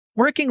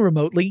Working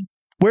remotely,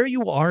 where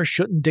you are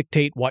shouldn't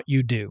dictate what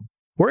you do.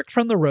 Work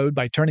from the road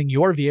by turning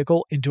your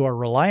vehicle into a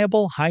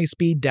reliable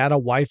high-speed data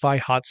Wi-Fi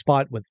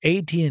hotspot with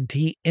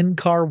AT&T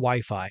in-car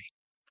Wi-Fi.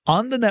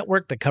 On the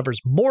network that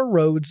covers more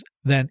roads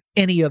than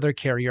any other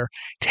carrier,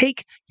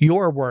 take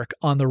your work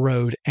on the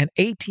road and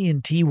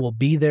AT&T will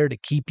be there to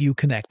keep you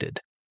connected.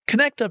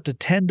 Connect up to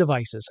 10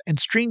 devices and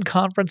stream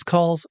conference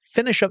calls,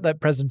 finish up that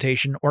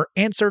presentation, or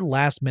answer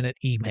last-minute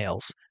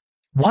emails.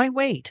 Why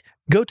wait?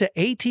 Go to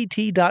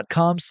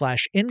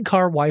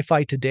att.com/in-car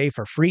Wi-Fi today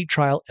for free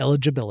trial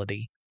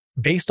eligibility.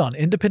 Based on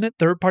independent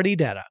third-party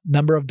data,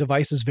 number of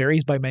devices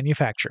varies by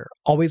manufacturer.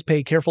 Always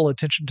pay careful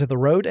attention to the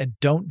road and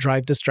don't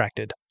drive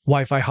distracted.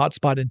 Wi-Fi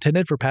hotspot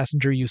intended for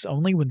passenger use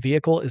only when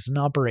vehicle is in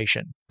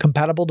operation.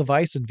 Compatible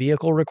device and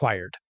vehicle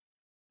required.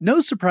 No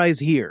surprise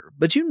here,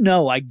 but you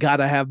know I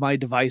gotta have my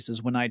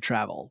devices when I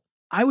travel.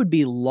 I would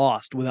be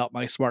lost without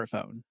my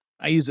smartphone.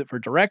 I use it for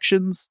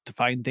directions, to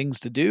find things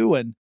to do,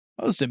 and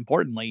most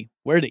importantly,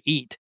 where to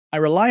eat. I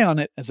rely on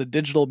it as a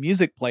digital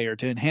music player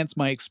to enhance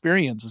my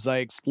experience as I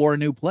explore a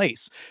new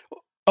place.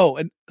 Oh,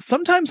 and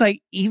sometimes I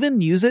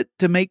even use it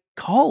to make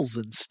calls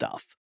and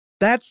stuff.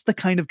 That's the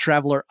kind of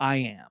traveler I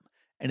am.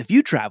 And if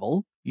you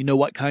travel, you know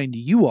what kind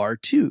you are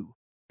too.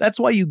 That's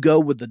why you go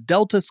with the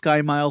Delta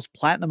SkyMiles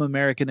Platinum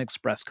American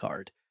Express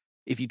card.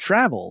 If you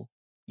travel,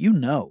 you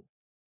know.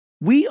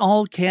 We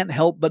all can't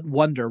help but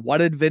wonder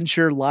what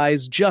adventure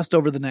lies just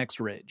over the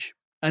next ridge.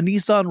 A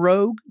Nissan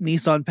Rogue,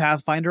 Nissan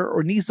Pathfinder,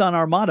 or Nissan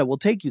Armada will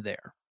take you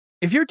there.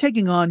 If you're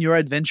taking on your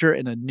adventure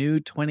in a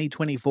new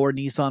 2024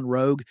 Nissan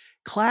Rogue,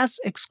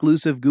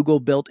 class-exclusive Google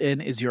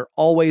built-in is your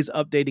always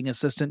updating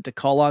assistant to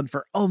call on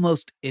for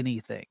almost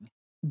anything.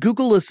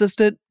 Google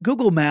Assistant,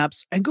 Google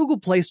Maps, and Google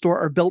Play Store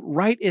are built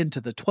right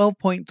into the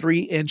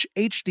 12.3-inch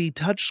HD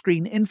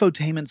touchscreen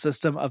infotainment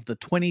system of the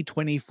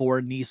 2024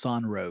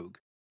 Nissan Rogue.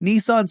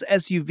 Nissan's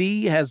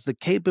SUV has the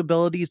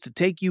capabilities to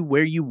take you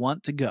where you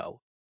want to go.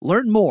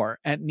 Learn more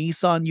at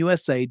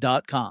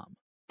nissanusa.com.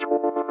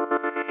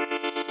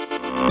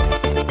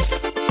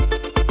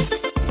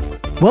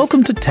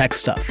 Welcome to Tech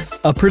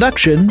Stuff, a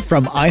production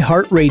from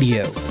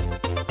iHeartRadio.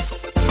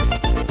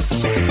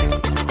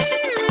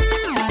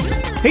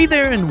 Hey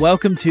there and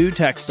welcome to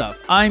Tech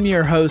Stuff. I'm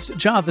your host,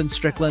 Jonathan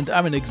Strickland.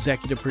 I'm an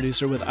executive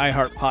producer with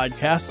iHeart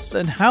Podcasts,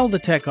 and how the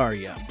tech are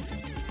you?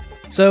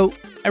 So,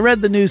 I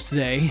read the news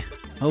today.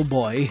 Oh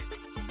boy.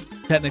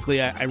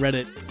 Technically, I read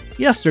it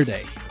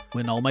yesterday,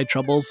 when all my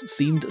troubles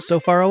seemed so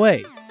far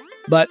away.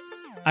 But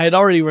I had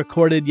already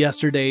recorded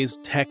yesterday's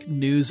tech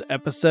news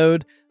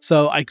episode,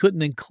 so I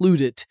couldn't include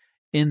it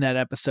in that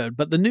episode.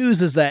 But the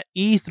news is that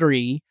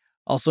E3,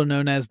 also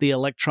known as the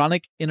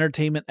Electronic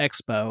Entertainment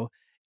Expo,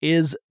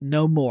 is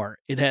no more.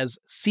 It has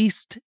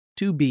ceased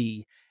to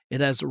be. It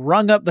has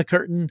rung up the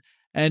curtain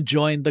and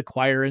joined the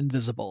choir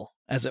invisible,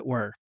 as it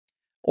were.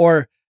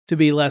 Or, to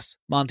be less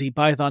Monty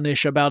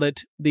Python-ish about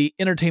it, the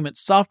Entertainment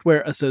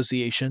Software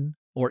Association,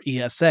 or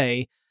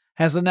ESA,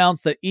 has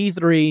announced that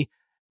E3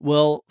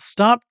 will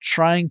stop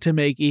trying to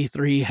make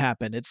E3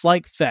 happen. It's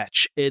like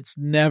Fetch. It's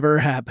never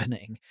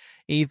happening.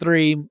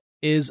 E3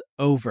 is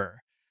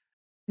over.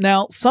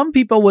 Now, some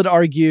people would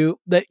argue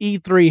that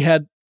E3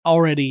 had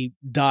already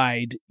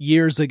died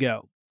years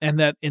ago, and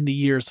that in the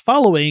years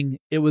following,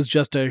 it was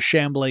just a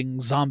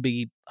shambling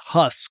zombie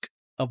husk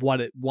of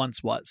what it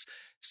once was.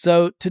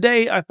 So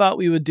today, I thought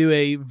we would do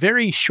a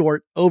very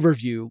short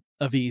overview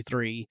of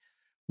E3,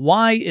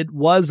 why it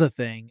was a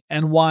thing,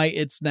 and why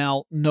it's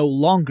now no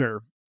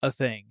longer a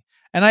thing.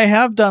 And I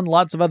have done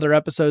lots of other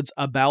episodes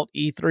about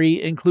E3,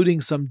 including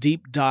some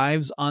deep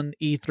dives on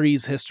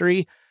E3's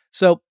history.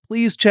 So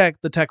please check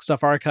the Tech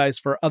Stuff archives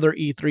for other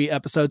E3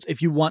 episodes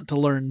if you want to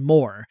learn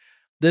more.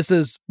 This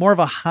is more of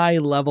a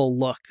high-level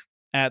look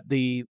at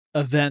the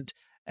event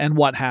and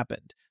what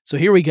happened. So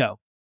here we go.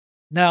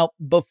 Now,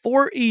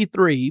 before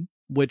E3,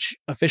 which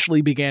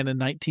officially began in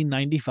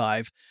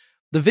 1995,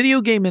 the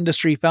video game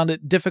industry found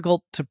it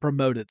difficult to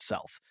promote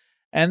itself.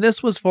 And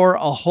this was for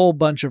a whole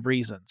bunch of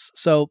reasons.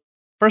 So,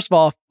 first of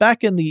all,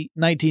 back in the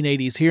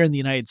 1980s here in the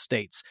United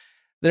States,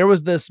 there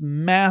was this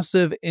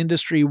massive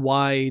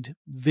industry-wide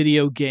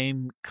video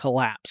game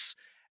collapse,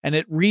 and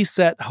it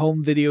reset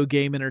home video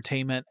game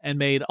entertainment and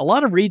made a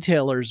lot of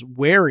retailers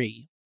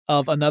wary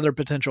of another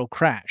potential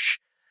crash.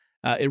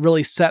 It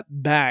really set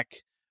back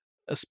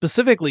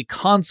specifically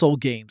console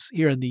games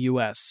here in the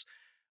US.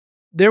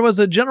 There was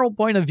a general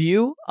point of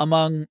view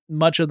among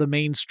much of the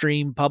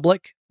mainstream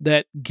public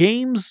that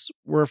games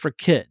were for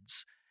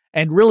kids,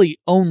 and really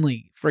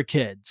only for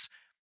kids.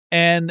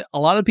 And a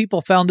lot of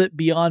people found it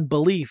beyond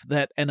belief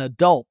that an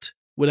adult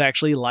would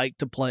actually like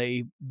to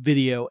play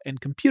video and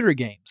computer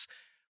games.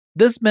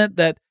 This meant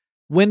that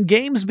when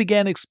games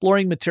began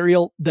exploring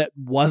material that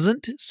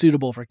wasn't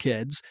suitable for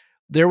kids,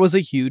 there was a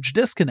huge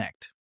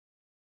disconnect.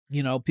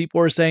 You know, people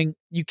were saying,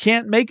 you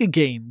can't make a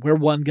game where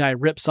one guy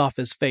rips off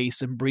his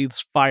face and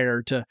breathes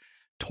fire to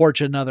torch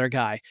another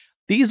guy.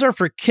 These are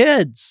for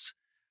kids.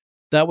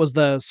 That was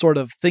the sort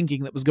of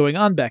thinking that was going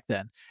on back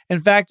then. In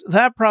fact,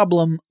 that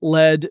problem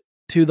led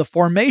to the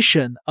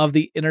formation of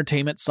the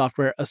Entertainment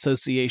Software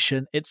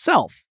Association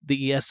itself,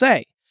 the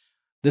ESA.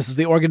 This is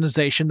the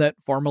organization that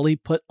formally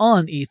put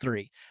on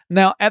E3.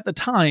 Now, at the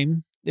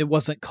time, it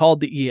wasn't called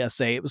the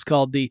ESA, it was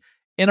called the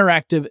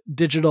Interactive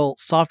Digital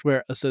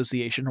Software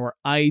Association, or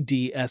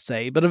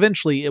IDSA, but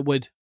eventually it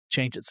would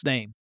change its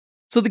name.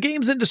 So the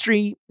games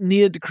industry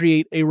needed to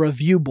create a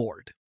review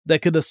board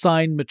that could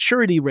assign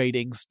maturity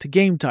ratings to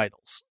game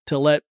titles to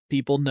let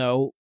people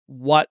know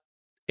what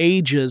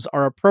ages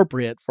are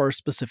appropriate for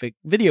specific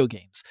video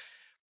games.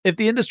 If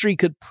the industry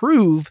could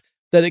prove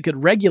that it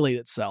could regulate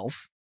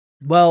itself,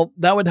 well,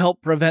 that would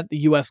help prevent the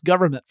US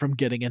government from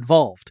getting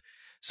involved.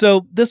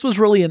 So this was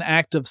really an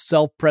act of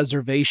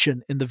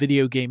self-preservation in the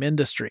video game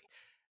industry.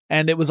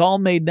 And it was all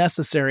made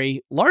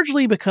necessary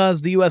largely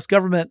because the US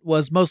government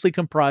was mostly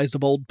comprised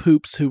of old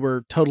poops who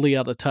were totally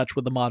out of touch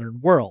with the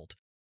modern world.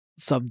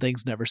 Some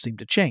things never seem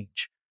to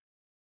change.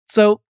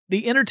 So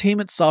the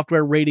Entertainment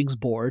Software Ratings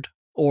Board,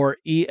 or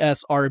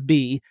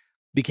ESRB,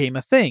 became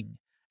a thing.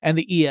 And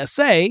the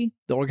ESA,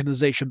 the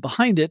organization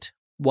behind it,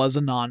 was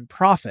a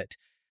non-profit.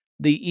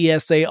 The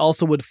ESA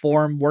also would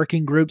form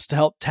working groups to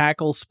help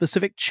tackle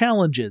specific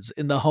challenges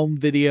in the home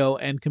video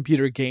and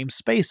computer game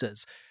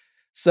spaces.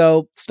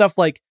 So stuff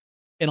like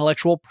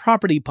intellectual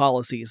property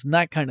policies and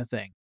that kind of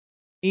thing.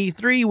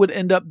 E3 would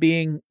end up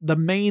being the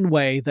main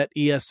way that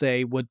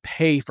ESA would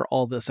pay for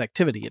all this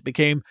activity. It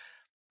became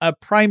a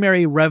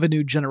primary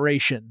revenue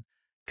generation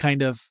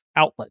kind of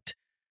outlet.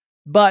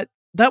 But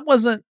that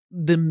wasn't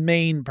the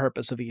main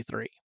purpose of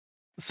E3.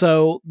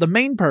 So the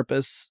main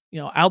purpose,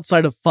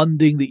 outside of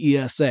funding the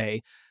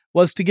ESA,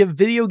 was to give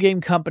video game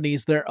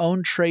companies their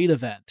own trade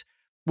event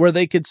where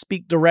they could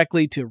speak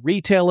directly to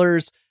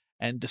retailers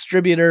and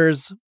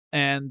distributors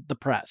and the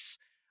press.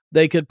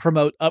 They could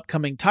promote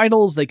upcoming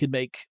titles, they could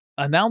make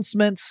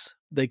announcements,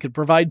 they could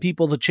provide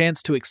people the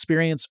chance to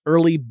experience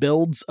early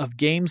builds of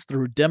games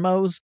through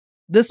demos.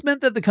 This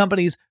meant that the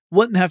companies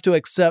wouldn't have to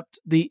accept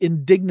the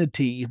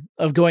indignity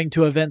of going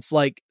to events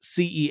like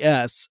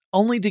CES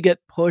only to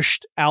get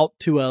pushed out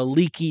to a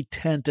leaky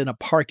tent in a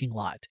parking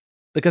lot.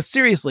 Because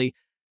seriously,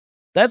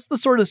 that's the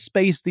sort of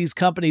space these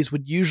companies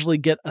would usually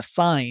get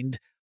assigned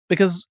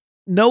because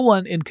no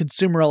one in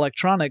consumer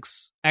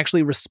electronics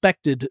actually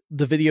respected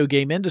the video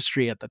game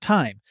industry at the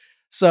time.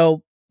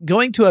 So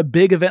going to a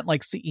big event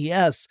like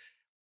CES,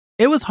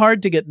 it was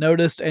hard to get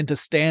noticed and to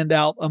stand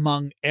out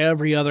among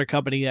every other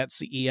company at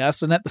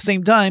CES, and at the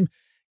same time,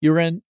 you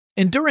were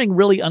enduring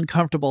really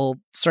uncomfortable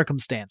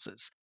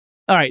circumstances.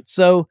 All right,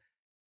 so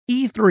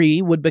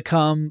E3 would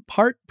become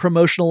part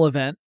promotional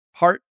event,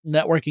 part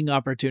networking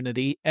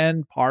opportunity,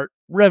 and part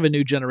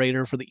revenue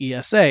generator for the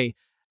ESA.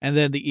 And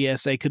then the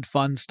ESA could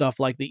fund stuff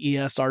like the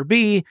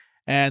ESRB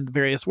and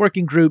various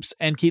working groups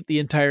and keep the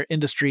entire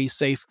industry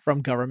safe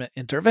from government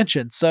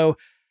intervention. So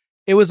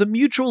it was a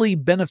mutually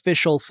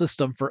beneficial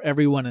system for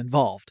everyone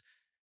involved.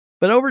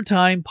 But over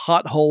time,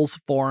 potholes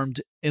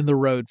formed in the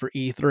road for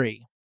E3.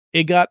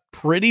 It got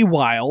pretty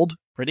wild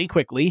pretty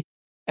quickly,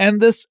 and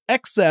this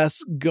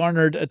excess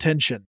garnered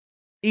attention.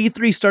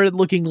 E3 started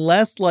looking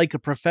less like a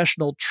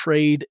professional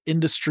trade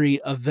industry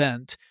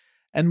event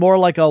and more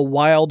like a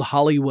wild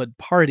Hollywood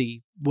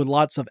party with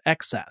lots of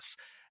excess.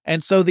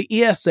 And so the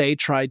ESA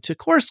tried to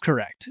course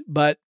correct,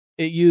 but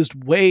it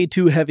used way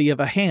too heavy of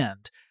a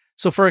hand.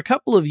 So for a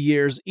couple of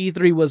years,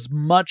 E3 was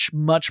much,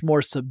 much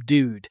more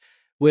subdued,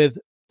 with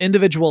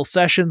individual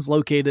sessions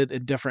located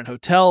in different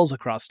hotels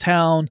across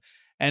town,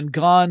 and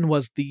gone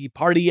was the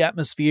party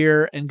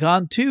atmosphere, and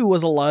gone too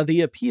was a lot of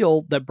the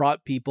appeal that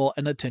brought people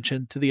and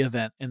attention to the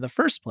event in the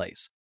first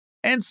place.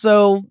 And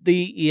so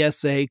the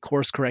ESA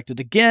course corrected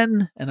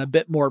again, and a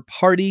bit more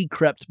party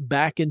crept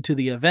back into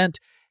the event.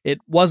 It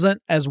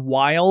wasn't as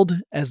wild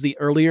as the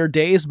earlier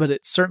days, but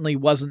it certainly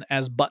wasn't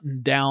as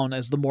buttoned down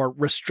as the more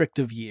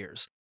restrictive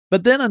years.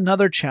 But then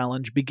another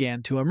challenge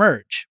began to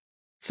emerge.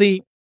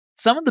 See,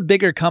 some of the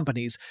bigger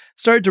companies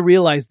started to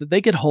realize that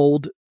they could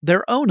hold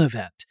their own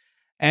event.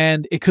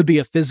 And it could be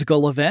a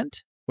physical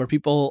event where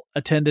people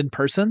attend in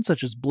person,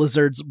 such as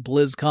Blizzard's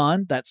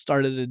BlizzCon that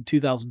started in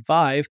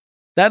 2005.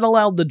 That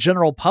allowed the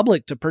general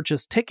public to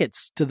purchase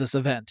tickets to this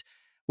event,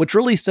 which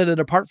really set it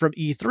apart from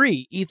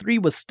E3.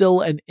 E3 was still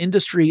an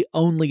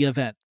industry-only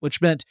event,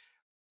 which meant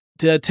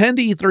to attend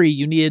E3,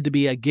 you needed to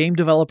be a game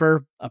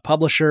developer, a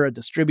publisher, a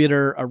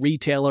distributor, a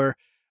retailer,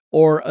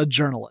 or a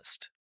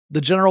journalist.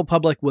 The general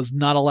public was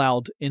not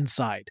allowed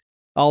inside.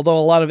 Although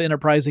a lot of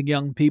enterprising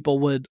young people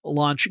would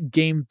launch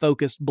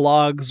game-focused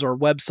blogs or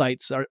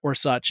websites or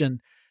such,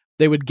 and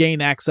they would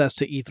gain access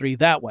to E3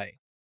 that way.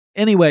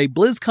 Anyway,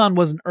 BlizzCon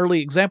was an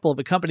early example of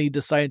a company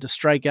decided to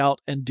strike out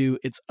and do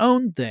its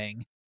own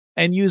thing,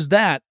 and use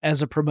that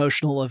as a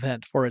promotional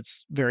event for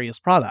its various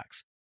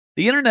products.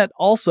 The internet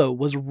also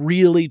was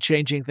really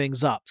changing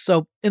things up.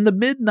 So in the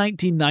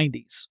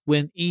mid-1990s,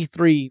 when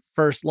E3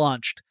 first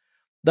launched,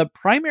 the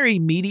primary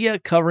media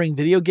covering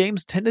video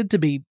games tended to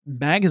be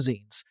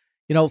magazines.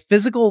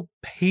 Physical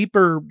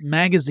paper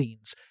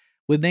magazines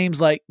with names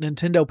like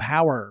Nintendo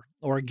Power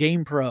or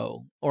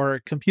GamePro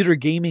or Computer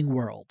Gaming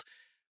World.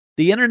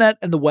 The internet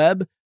and the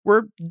web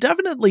were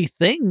definitely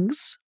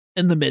things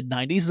in the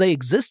mid-90s. They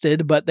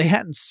existed, but they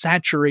hadn't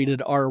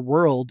saturated our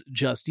world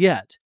just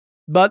yet.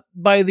 But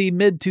by the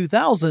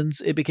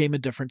mid-2000s, it became a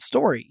different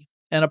story.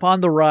 And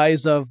upon the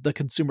rise of the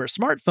consumer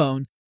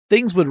smartphone,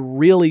 things would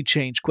really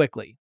change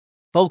quickly.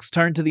 Folks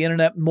turned to the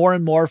internet more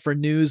and more for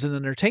news and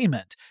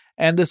entertainment.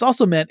 And this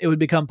also meant it would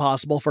become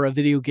possible for a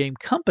video game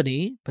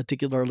company,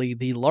 particularly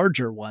the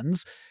larger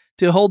ones,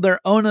 to hold their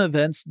own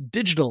events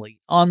digitally,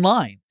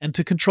 online, and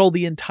to control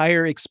the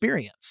entire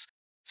experience.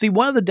 See,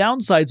 one of the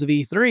downsides of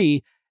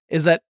E3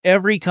 is that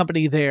every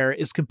company there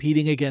is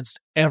competing against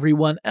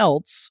everyone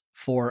else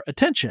for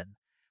attention.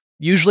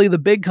 Usually the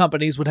big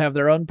companies would have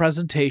their own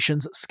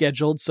presentations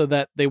scheduled so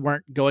that they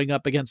weren't going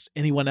up against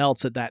anyone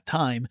else at that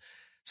time.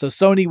 So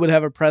Sony would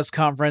have a press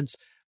conference,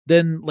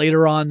 then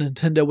later on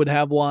Nintendo would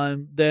have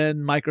one, then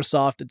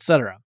Microsoft,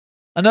 etc.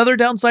 Another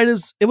downside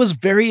is it was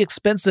very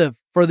expensive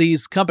for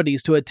these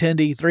companies to attend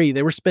E3.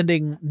 They were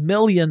spending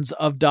millions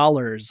of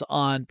dollars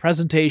on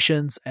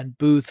presentations and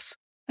booths.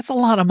 That's a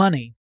lot of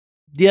money.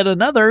 Yet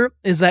another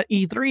is that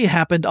E3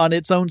 happened on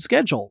its own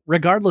schedule,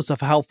 regardless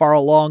of how far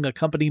along a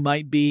company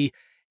might be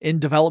in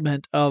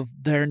development of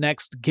their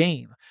next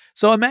game.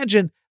 So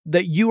imagine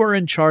that you are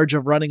in charge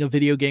of running a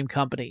video game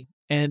company,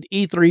 and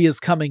E3 is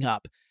coming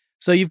up.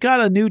 So you've got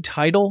a new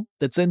title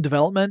that's in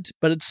development,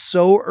 but it's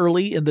so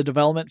early in the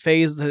development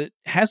phase that it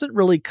hasn't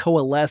really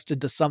coalesced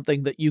into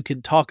something that you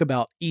can talk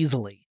about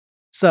easily.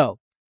 So,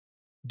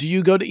 do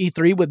you go to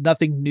E3 with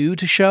nothing new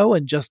to show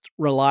and just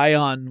rely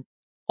on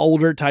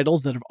older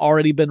titles that have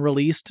already been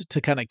released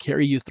to kind of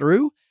carry you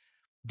through?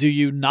 Do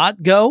you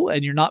not go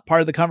and you're not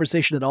part of the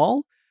conversation at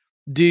all?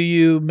 Do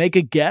you make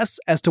a guess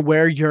as to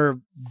where your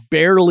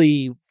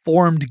barely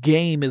formed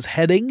game is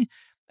heading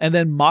and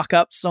then mock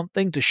up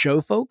something to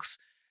show folks?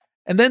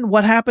 And then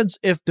what happens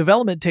if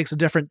development takes a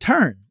different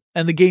turn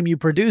and the game you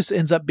produce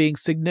ends up being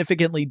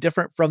significantly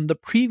different from the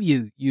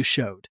preview you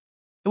showed?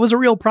 It was a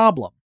real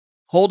problem.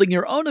 Holding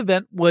your own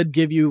event would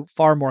give you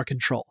far more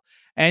control,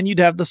 and you'd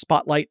have the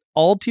spotlight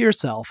all to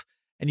yourself,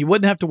 and you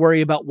wouldn't have to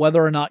worry about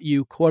whether or not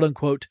you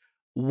quote-unquote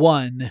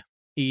won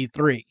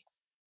E3.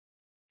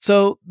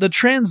 So the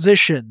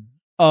transition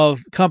of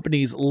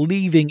companies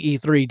leaving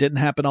E3 didn't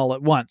happen all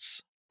at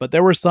once, but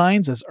there were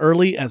signs as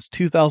early as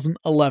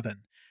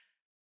 2011.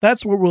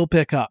 That's where we'll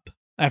pick up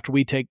after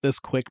we take this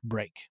quick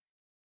break.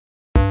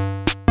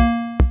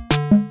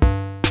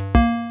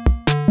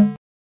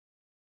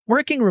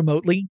 Working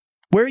remotely,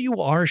 where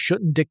you are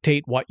shouldn't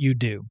dictate what you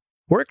do.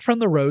 Work from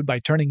the road by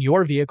turning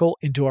your vehicle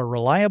into a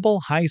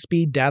reliable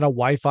high-speed data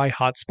Wi-Fi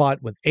hotspot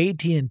with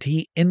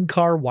AT&T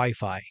in-car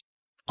Wi-Fi.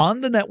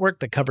 On the network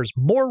that covers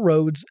more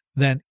roads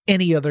than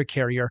any other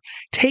carrier,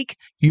 take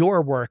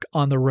your work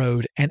on the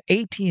road and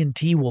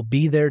AT&T will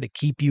be there to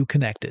keep you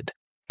connected.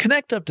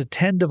 Connect up to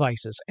 10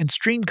 devices and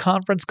stream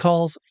conference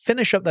calls,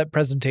 finish up that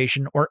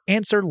presentation, or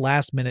answer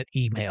last-minute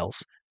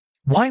emails.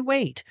 Why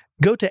wait?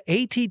 Go to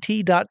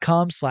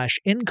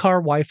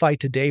att.com/in-car Wi-Fi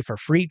today for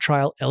free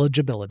trial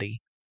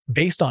eligibility.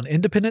 Based on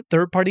independent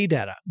third-party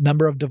data,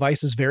 number of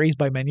devices varies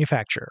by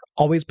manufacturer.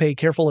 Always pay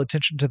careful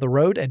attention to the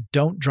road and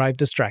don't drive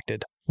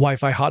distracted.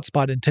 Wi-Fi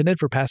hotspot intended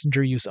for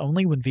passenger use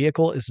only when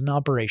vehicle is in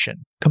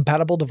operation.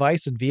 Compatible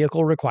device and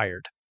vehicle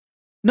required.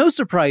 No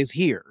surprise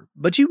here,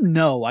 but you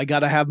know I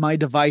gotta have my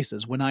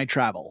devices when I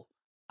travel.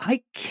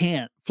 I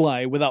can't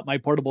fly without my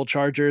portable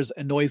chargers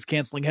and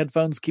noise-canceling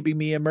headphones keeping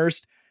me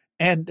immersed,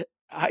 and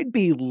I'd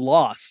be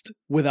lost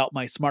without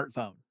my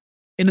smartphone.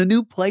 In a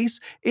new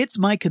place, it's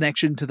my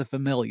connection to the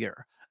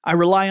familiar. I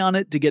rely on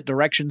it to get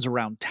directions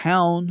around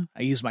town,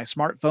 I use my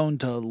smartphone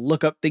to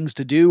look up things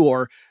to do,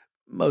 or,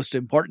 most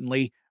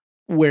importantly,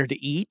 where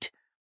to eat.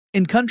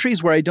 In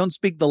countries where I don't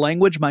speak the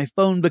language, my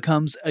phone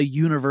becomes a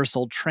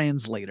universal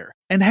translator.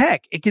 And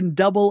heck, it can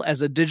double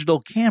as a digital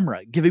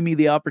camera, giving me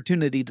the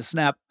opportunity to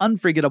snap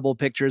unforgettable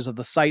pictures of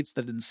the sights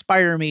that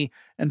inspire me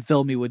and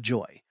fill me with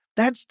joy.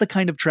 That's the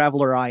kind of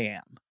traveler I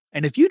am.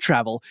 And if you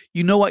travel,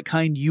 you know what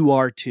kind you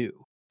are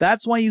too.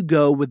 That's why you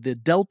go with the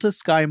Delta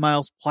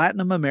SkyMiles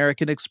Platinum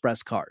American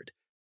Express card.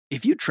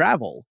 If you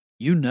travel,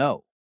 you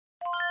know.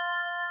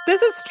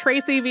 This is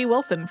Tracy V.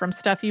 Wilson from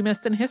Stuff You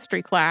Missed in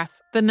History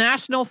class. The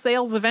national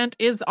sales event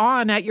is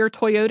on at your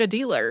Toyota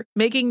dealer,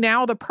 making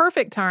now the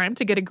perfect time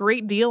to get a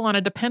great deal on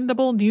a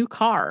dependable new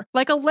car.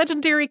 Like a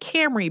legendary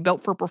Camry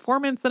built for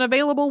performance and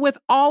available with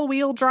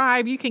all-wheel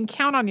drive, you can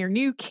count on your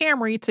new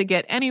Camry to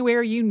get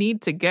anywhere you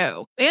need to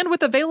go. And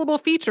with available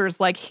features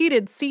like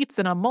heated seats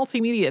and a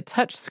multimedia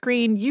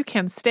touchscreen, you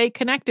can stay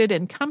connected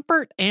in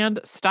comfort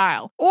and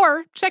style.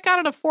 Or check out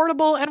an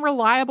affordable and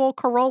reliable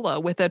Corolla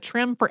with a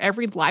trim for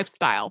every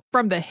lifestyle.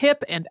 From the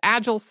hip and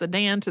agile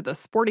sedan to the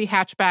sporty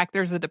hatchback,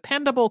 there's a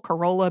dependable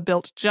Corolla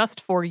built just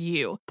for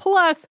you.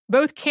 Plus,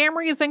 both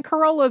Camrys and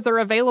Corollas are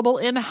available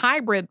in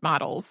hybrid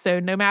models,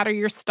 so no matter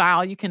your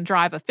style, you can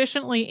drive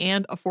efficiently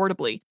and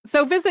affordably.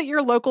 So visit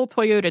your local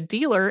Toyota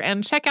dealer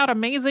and check out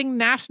amazing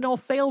national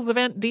sales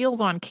event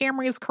deals on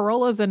Camrys,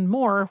 Corollas, and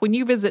more when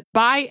you visit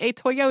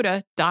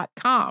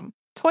buyatoyota.com.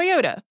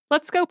 Toyota,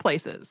 let's go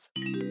places.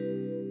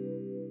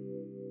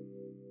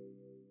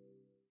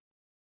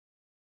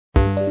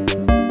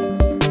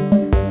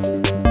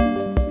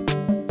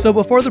 So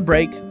before the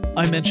break,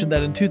 I mentioned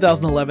that in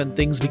 2011,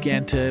 things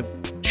began to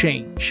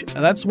change.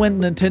 That's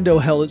when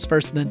Nintendo held its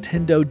first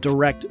Nintendo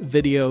Direct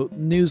video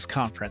news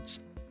conference.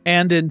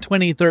 And in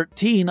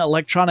 2013,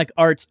 Electronic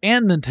Arts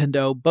and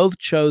Nintendo both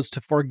chose to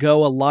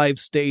forego a live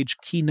stage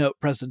keynote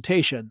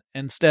presentation,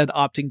 instead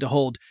opting to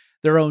hold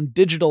their own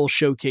digital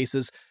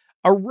showcases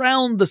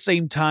around the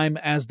same time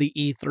as the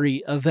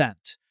E3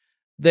 event.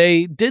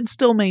 They did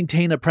still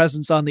maintain a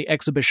presence on the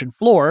exhibition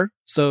floor,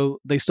 so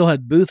they still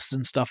had booths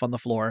and stuff on the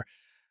floor,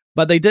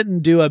 but they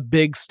didn't do a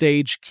big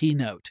stage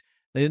keynote.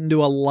 They didn't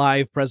do a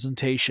live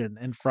presentation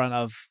in front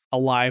of a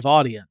live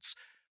audience.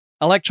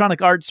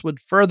 Electronic Arts would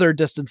further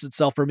distance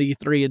itself from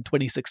E3 in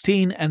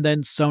 2016, and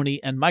then Sony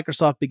and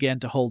Microsoft began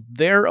to hold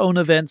their own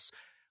events.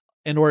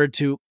 In order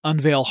to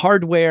unveil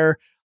hardware,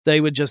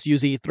 they would just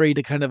use E3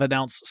 to kind of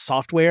announce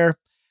software.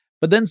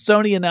 But then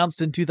Sony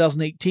announced in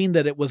 2018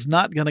 that it was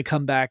not going to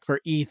come back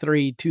for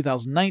E3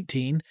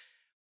 2019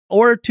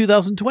 or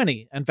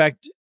 2020. In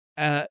fact,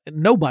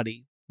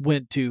 nobody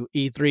went to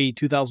E3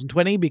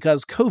 2020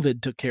 because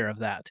COVID took care of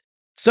that.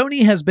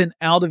 Sony has been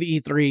out of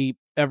E3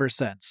 ever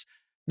since.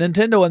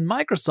 Nintendo and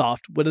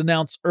Microsoft would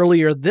announce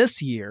earlier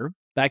this year,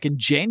 back in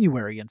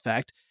January in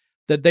fact,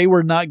 that they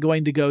were not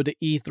going to go to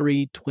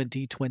E3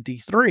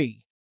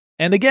 2023.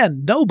 And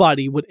again,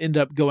 nobody would end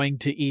up going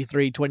to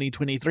E3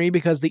 2023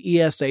 because the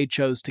ESA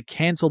chose to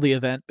cancel the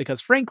event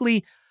because,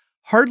 frankly,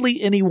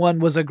 hardly anyone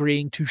was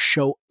agreeing to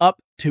show up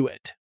to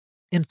it.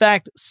 In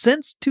fact,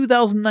 since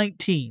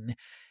 2019,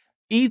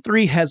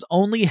 E3 has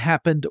only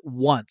happened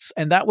once,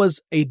 and that was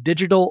a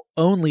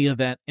digital-only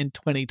event in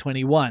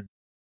 2021.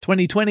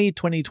 2020,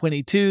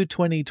 2022,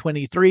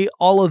 2023,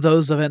 all of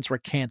those events were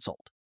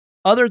canceled.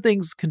 Other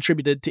things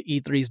contributed to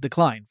E3's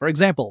decline. For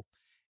example,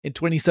 in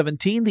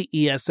 2017, the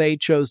ESA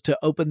chose to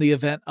open the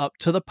event up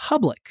to the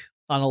public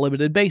on a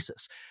limited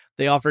basis.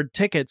 They offered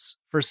tickets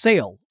for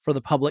sale for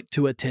the public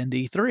to attend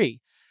E3.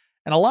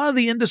 And a lot of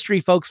the industry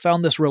folks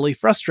found this really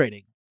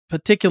frustrating,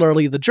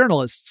 particularly the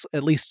journalists,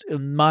 at least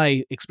in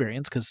my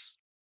experience, because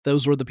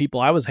those were the people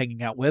I was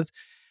hanging out with.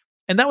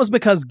 And that was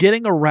because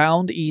getting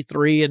around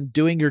E3 and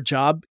doing your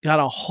job got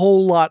a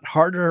whole lot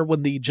harder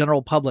when the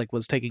general public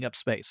was taking up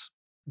space.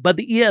 But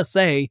the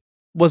ESA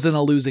was in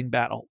a losing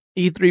battle.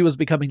 E3 was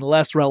becoming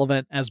less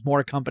relevant as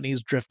more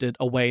companies drifted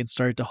away and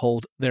started to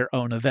hold their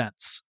own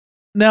events.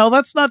 Now,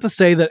 that's not to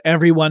say that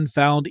everyone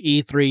found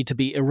E3 to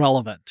be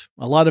irrelevant.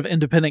 A lot of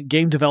independent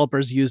game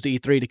developers used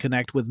E3 to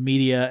connect with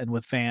media and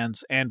with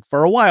fans, and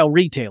for a while,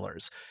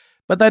 retailers.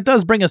 But that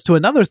does bring us to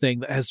another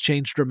thing that has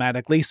changed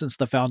dramatically since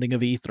the founding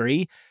of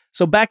E3.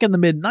 So back in the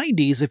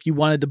mid-90s, if you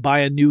wanted to buy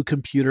a new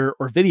computer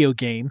or video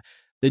game,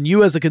 then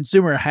you as a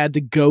consumer had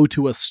to go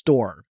to a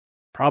store.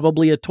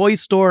 Probably a toy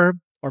store,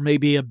 or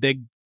maybe a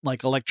big,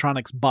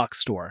 electronics box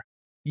store.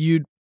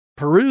 You'd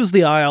peruse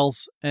the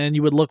aisles, and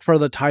you would look for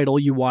the title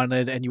you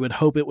wanted, and you would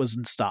hope it was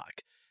in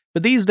stock.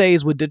 But these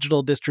days, with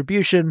digital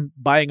distribution,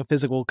 buying a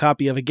physical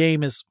copy of a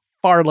game is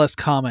far less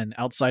common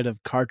outside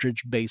of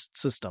cartridge-based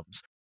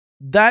systems.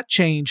 That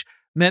change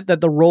meant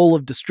that the role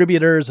of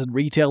distributors and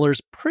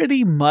retailers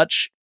pretty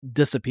much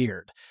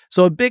disappeared.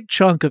 So a big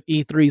chunk of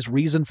E3's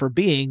reason for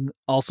being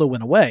also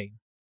went away.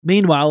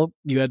 Meanwhile,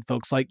 you had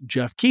folks like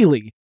Jeff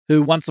Keighley,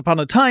 who once upon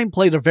a time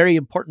played a very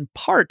important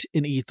part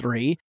in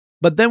E3,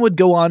 but then would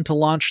go on to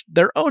launch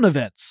their own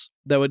events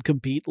that would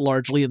compete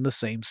largely in the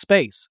same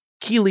space.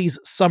 Keighley's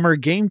Summer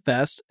Game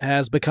Fest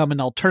has become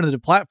an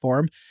alternative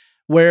platform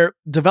where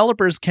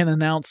developers can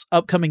announce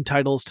upcoming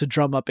titles to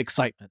drum up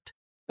excitement.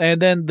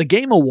 And then the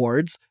Game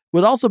Awards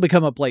would also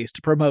become a place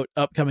to promote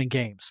upcoming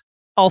games.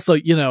 Also,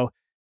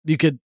 you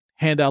could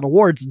hand out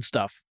awards and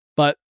stuff.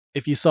 But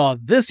if you saw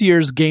this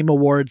year's Game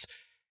Awards,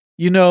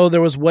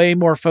 there was way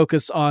more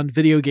focus on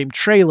video game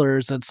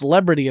trailers and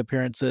celebrity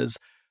appearances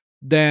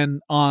than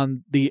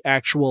on the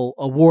actual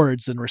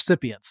awards and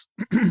recipients.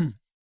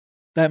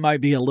 That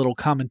might be a little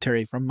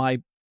commentary from my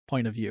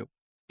point of view.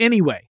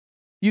 Anyway,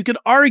 you could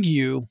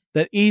argue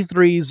that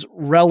E3's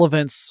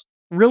relevance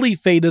really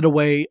faded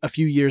away a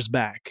few years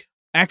back.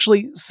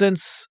 Actually,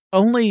 since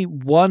only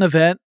one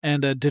event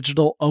and a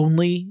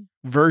digital-only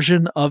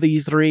version of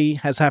E3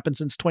 has happened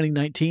since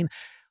 2019,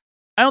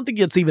 I don't think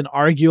it's even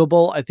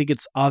arguable. I think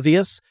it's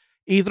obvious.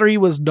 E3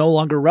 was no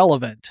longer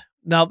relevant.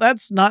 Now,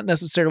 that's not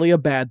necessarily a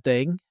bad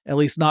thing, at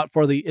least not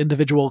for the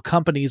individual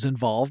companies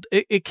involved.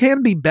 It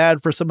can be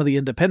bad for some of the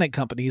independent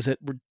companies. It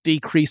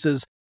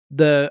decreases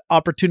the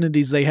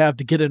opportunities they have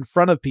to get in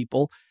front of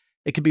people.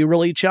 It can be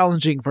really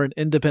challenging for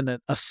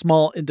a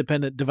small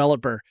independent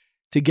developer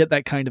to get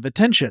that kind of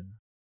attention.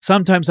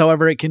 Sometimes,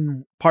 however, it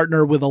can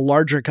partner with a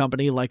larger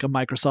company like a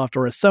Microsoft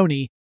or a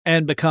Sony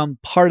and become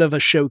part of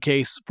a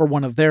showcase for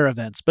one of their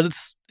events, but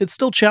it's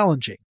still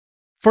challenging.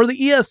 For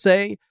the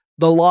ESA,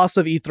 the loss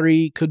of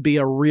E3 could be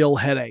a real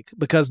headache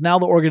because now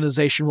the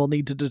organization will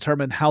need to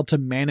determine how to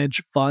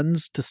manage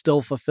funds to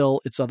still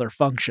fulfill its other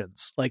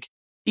functions.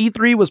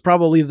 E3 was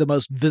probably the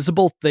most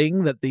visible thing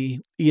that the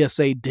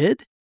ESA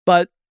did,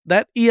 but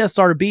that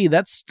ESRB,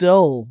 that's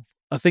still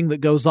a thing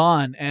that goes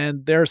on,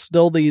 and there are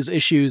still these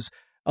issues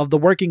of the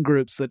working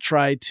groups that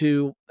try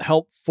to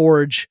help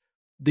forge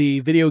the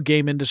video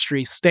game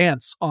industry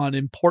stance on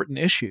important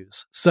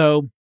issues.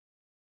 So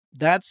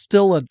that's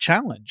still a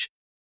challenge.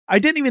 I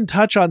didn't even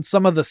touch on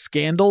some of the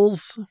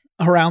scandals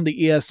around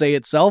the ESA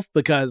itself,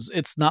 because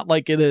it's not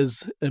like it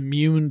is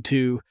immune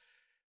to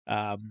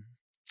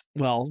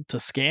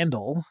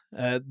scandal.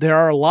 There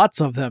are lots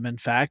of them, in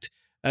fact,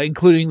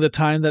 including the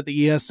time that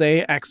the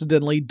ESA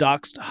accidentally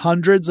doxed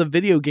hundreds of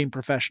video game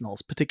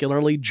professionals,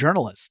 particularly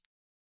journalists.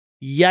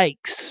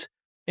 Yikes.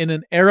 In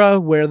an era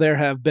where there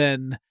have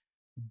been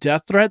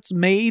death threats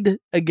made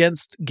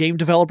against game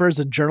developers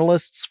and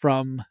journalists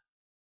from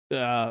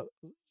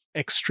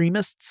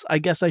extremists, I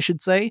guess I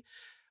should say,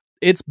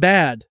 it's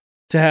bad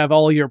to have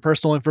all your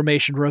personal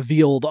information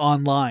revealed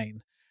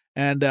online.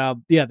 And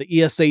the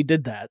ESA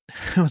did that.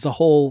 It was a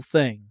whole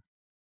thing.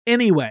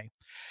 Anyway,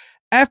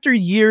 after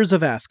years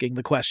of asking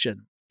the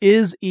question,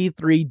 is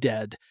E3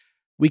 dead?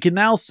 We can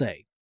now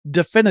say,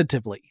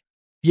 definitively,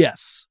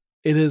 yes,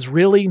 it is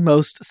really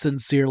most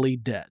sincerely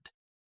dead.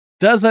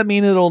 Does that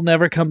mean it'll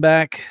never come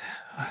back?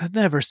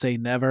 Never say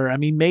never. I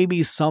mean,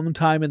 maybe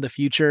sometime in the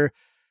future,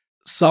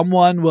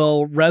 someone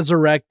will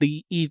resurrect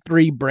the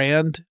E3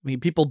 brand. I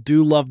mean, people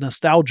do love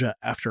nostalgia,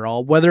 after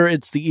all, whether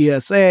it's the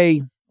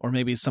ESA or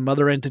maybe some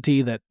other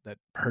entity that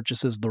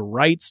purchases the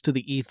rights to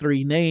the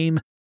E3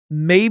 name.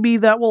 Maybe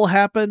that will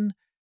happen,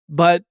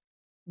 but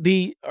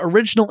the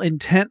original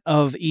intent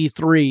of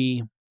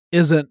E3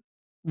 isn't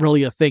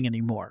really a thing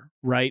anymore,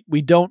 right?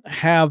 We don't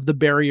have the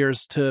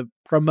barriers to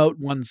promote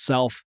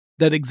oneself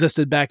that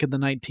existed back in the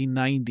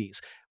 1990s.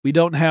 We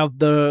don't have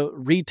the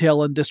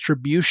retail and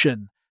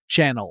distribution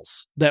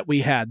channels that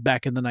we had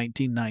back in the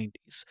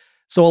 1990s.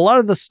 So a lot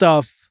of the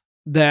stuff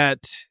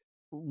that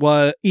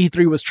what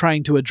E3 was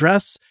trying to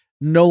address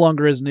no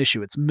longer is an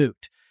issue. It's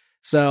moot.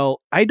 So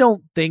I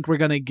don't think we're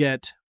going to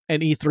get an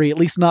E3, at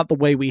least not the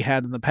way we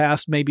had in the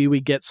past. Maybe we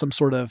get some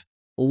sort of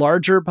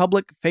larger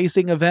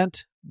public-facing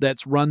event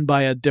that's run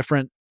by a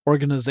different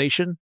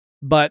organization,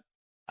 but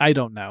I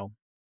don't know.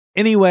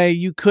 Anyway,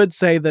 you could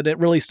say that it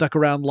really stuck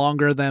around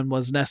longer than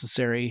was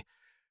necessary,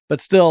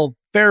 but still,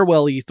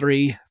 farewell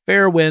E3,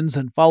 fair winds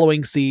and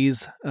following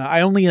seas.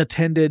 I only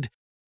attended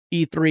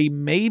E3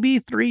 maybe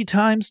 3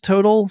 times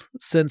total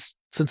since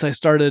I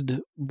started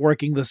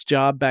working this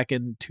job back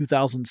in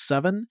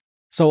 2007.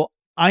 So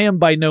I am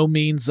by no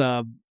means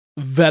a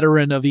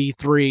veteran of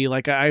E3.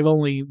 Like, I've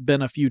only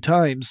been a few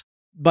times,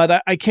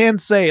 but I can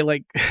say,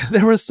 like,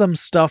 there was some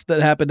stuff that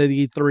happened at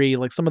E3,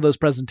 like some of those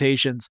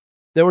presentations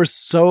that were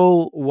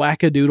so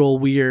wackadoodle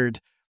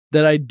weird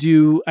that I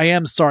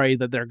am sorry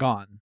that they're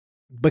gone,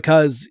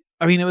 because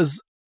I mean, it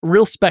was a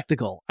real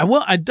spectacle.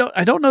 I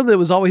don't know that it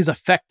was always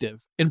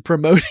effective in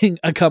promoting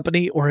a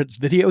company or its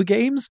video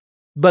games,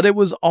 but it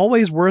was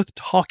always worth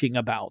talking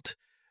about,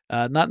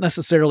 not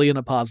necessarily in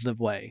a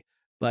positive way.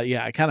 But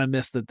yeah, I kind of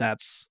miss that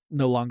that's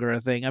no longer a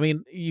thing. I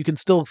mean, you can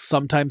still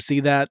sometimes see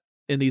that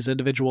in these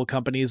individual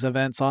companies'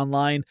 events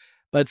online,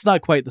 but it's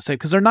not quite the same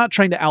because they're not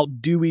trying to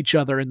outdo each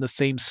other in the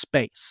same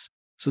space.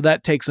 So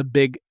that takes a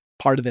big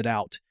part of it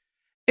out.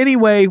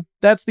 Anyway,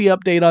 that's the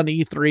update on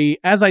E3.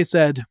 As I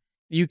said,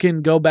 you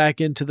can go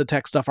back into the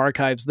Tech Stuff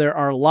archives. There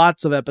are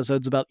lots of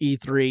episodes about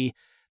E3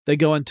 that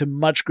go into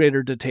much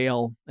greater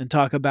detail and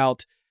talk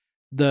about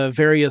the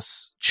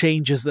various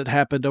changes that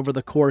happened over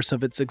the course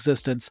of its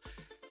existence.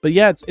 But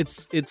yeah,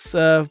 it's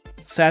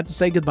sad to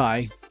say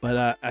goodbye,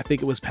 but I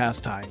think it was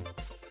past time.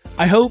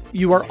 I hope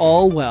you are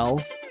all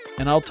well,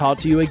 and I'll talk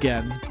to you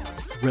again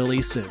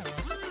really soon.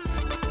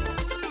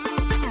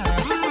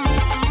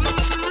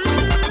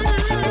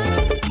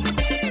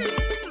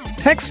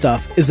 Tech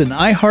Stuff is an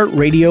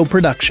iHeartRadio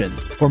production.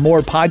 For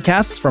more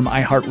podcasts from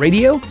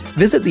iHeartRadio,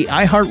 visit the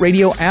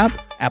iHeartRadio app,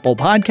 Apple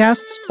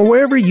Podcasts, or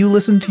wherever you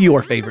listen to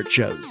your favorite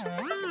shows.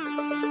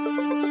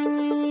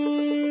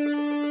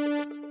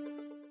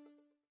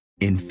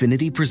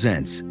 Infiniti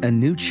presents a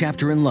new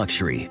chapter in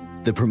luxury,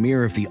 the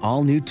premiere of the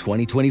all-new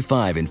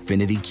 2025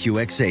 Infiniti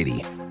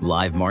QX80,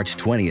 live March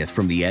 20th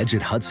from the Edge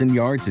at Hudson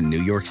Yards in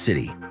New York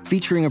City,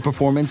 featuring a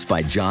performance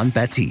by John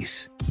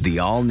Batiste. The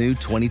all-new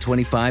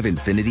 2025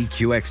 Infiniti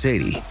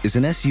QX80 is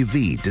an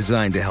SUV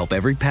designed to help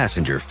every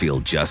passenger feel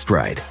just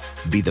right.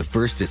 Be the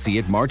first to see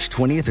it March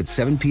 20th at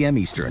 7 p.m.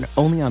 Eastern,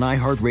 only on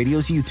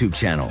iHeartRadio's YouTube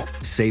channel.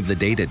 Save the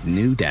date at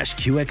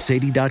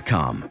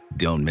new-QX80.com.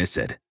 Don't miss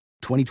it.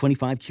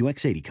 2025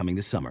 QX80 coming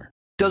this summer.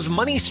 Does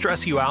money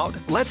stress you out?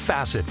 Let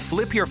Facet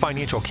flip your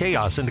financial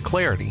chaos into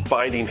clarity.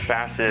 Finding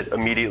Facet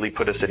immediately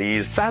put us at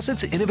ease.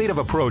 Facet's innovative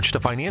approach to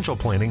financial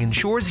planning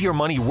ensures your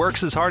money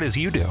works as hard as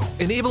you do,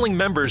 enabling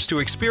members to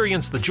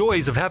experience the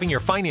joys of having your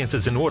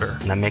finances in order.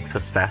 That makes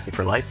us Facet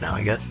for life now,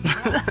 I guess.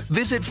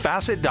 Visit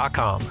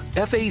Facet.com,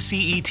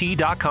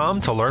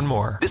 FACET.com to learn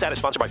more. This ad is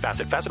sponsored by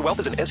Facet. Facet Wealth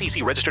is an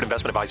SEC registered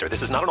investment advisor.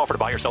 This is not an offer to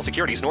buy or sell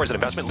securities, nor is it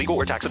investment, legal,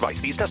 or tax advice.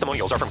 These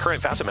testimonials are from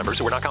current Facet members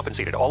who are not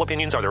compensated. All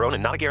opinions are their own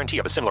and not a guarantee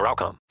of a similar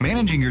outcome.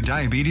 Managing your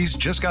diabetes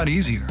just got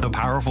easier. The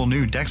powerful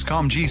new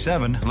Dexcom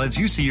G7 lets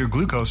you see your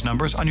glucose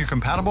numbers on your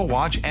compatible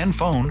watch and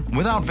phone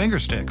without finger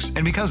sticks.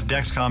 And because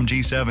Dexcom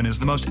G7 is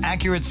the most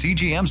accurate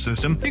CGM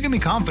system, you can be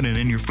confident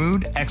in your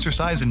food,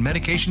 exercise, and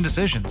medication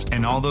decisions.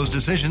 And all those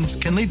decisions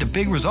can lead to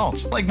big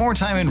results, like more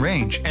time in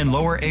range and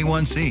lower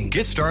A1C.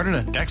 Get started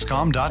at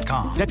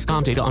Dexcom.com.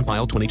 Dexcom data on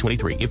file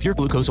 2023. If your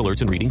glucose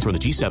alerts and readings from the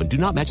G7 do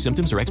not match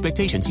symptoms or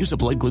expectations, use a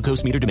blood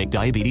glucose meter to make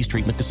diabetes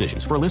treatment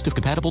decisions. For a list of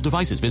compatible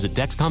devices, visit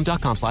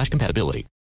Dexcom.com/compatibility.